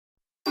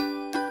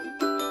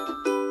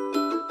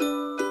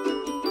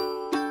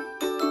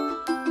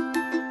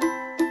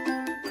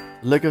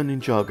Lego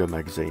Ninjago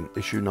magazine,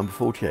 issue number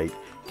 48,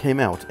 came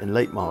out in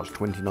late March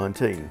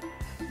 2019.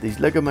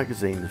 These Lego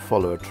magazines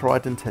follow a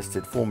tried and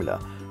tested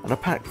formula and are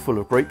packed full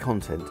of great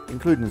content,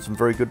 including some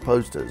very good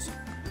posters.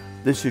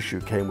 This issue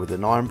came with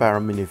an Iron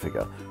Baron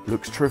Minifigure who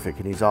looks terrific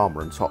in his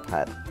armour and top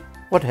hat.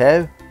 What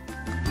ho!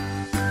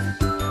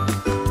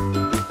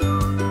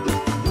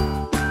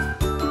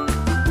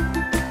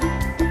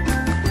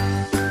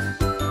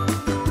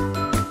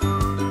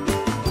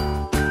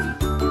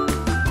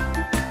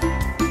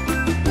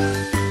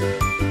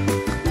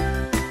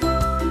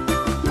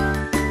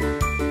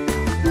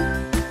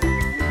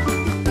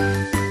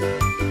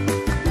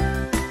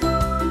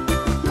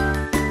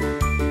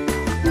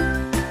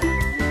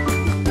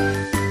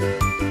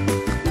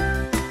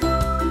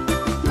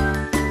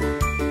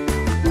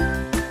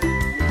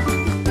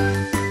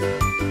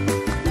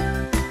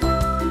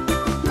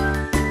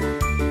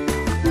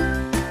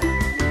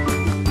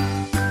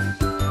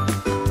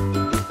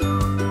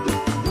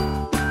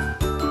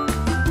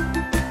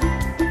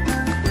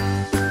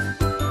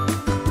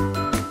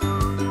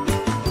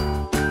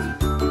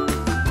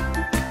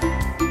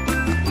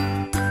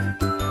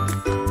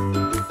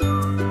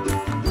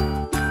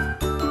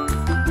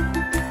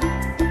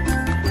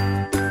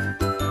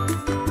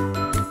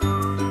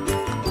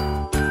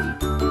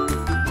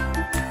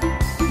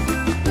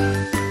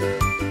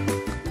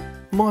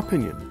 In my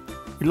opinion,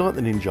 we like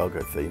the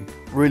Ninjago theme,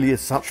 it really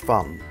is such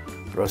fun.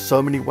 There are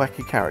so many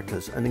wacky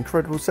characters and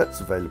incredible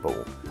sets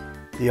available.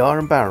 The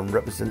Iron Baron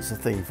represents the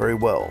theme very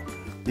well.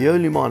 The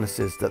only minus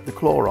is that the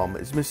claw arm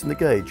is missing the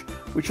gauge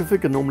which a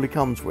figure normally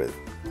comes with.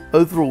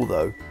 Overall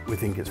though, we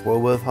think it's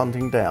well worth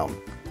hunting down.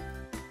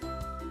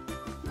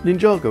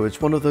 Ninjago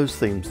is one of those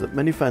themes that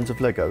many fans of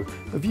Lego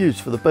have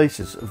used for the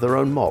basis of their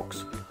own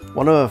MOCs.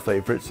 One of our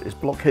favourites is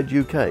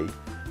BlockHeadUK.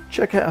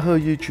 Check out her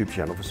YouTube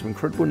channel for some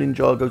incredible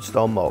Ninjago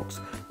style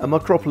MOCs and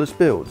Micropolis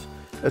builds.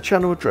 A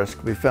channel address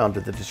can be found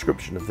in the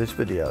description of this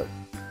video.